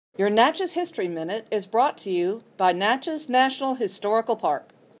Your Natchez History Minute is brought to you by Natchez National Historical Park.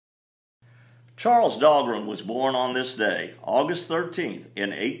 Charles Dahlgren was born on this day, August 13th,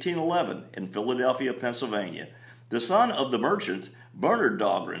 in 1811 in Philadelphia, Pennsylvania, the son of the merchant Bernard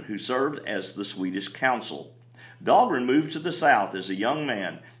Dahlgren, who served as the Swedish consul. Dahlgren moved to the South as a young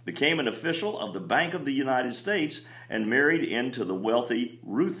man, became an official of the Bank of the United States, and married into the wealthy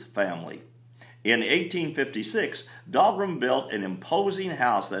Ruth family. In 1856, Dahlgren built an imposing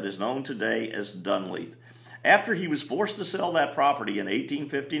house that is known today as Dunleith. After he was forced to sell that property in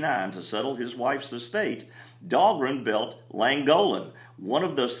 1859 to settle his wife's estate, Dahlgren built Llangollen, one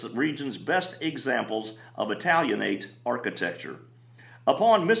of the region's best examples of Italianate architecture.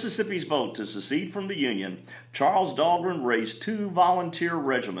 Upon Mississippi's vote to secede from the Union, Charles Dahlgren raised two volunteer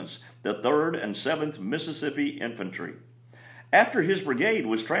regiments, the 3rd and 7th Mississippi Infantry. After his brigade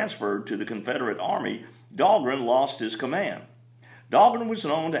was transferred to the Confederate Army, Dahlgren lost his command. Dahlgren was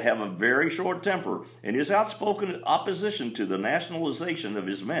known to have a very short temper, and his outspoken opposition to the nationalization of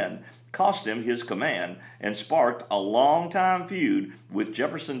his men cost him his command and sparked a long-time feud with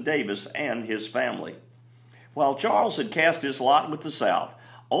Jefferson Davis and his family. While Charles had cast his lot with the South,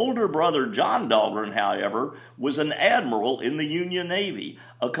 older brother John Dahlgren, however, was an admiral in the Union Navy,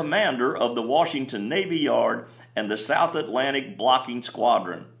 a commander of the Washington Navy Yard and the South Atlantic Blocking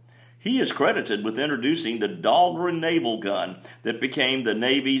Squadron. He is credited with introducing the Dahlgren naval gun that became the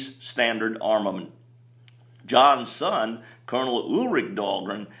Navy's standard armament. John's son, Colonel Ulrich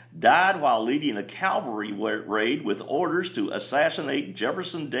Dahlgren, died while leading a cavalry raid with orders to assassinate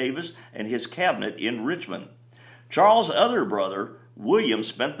Jefferson Davis and his cabinet in Richmond. Charles' other brother, William,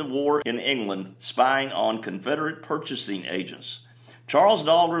 spent the war in England spying on Confederate purchasing agents. Charles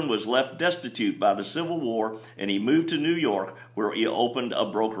Dahlgren was left destitute by the Civil War, and he moved to New York, where he opened a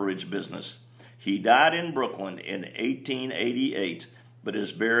brokerage business. He died in Brooklyn in 1888, but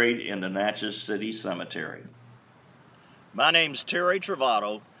is buried in the Natchez City Cemetery. My name's Terry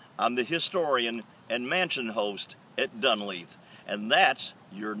Trovato. I'm the historian and mansion host at Dunleith, and that's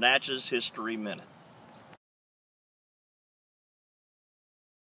your Natchez History Minute.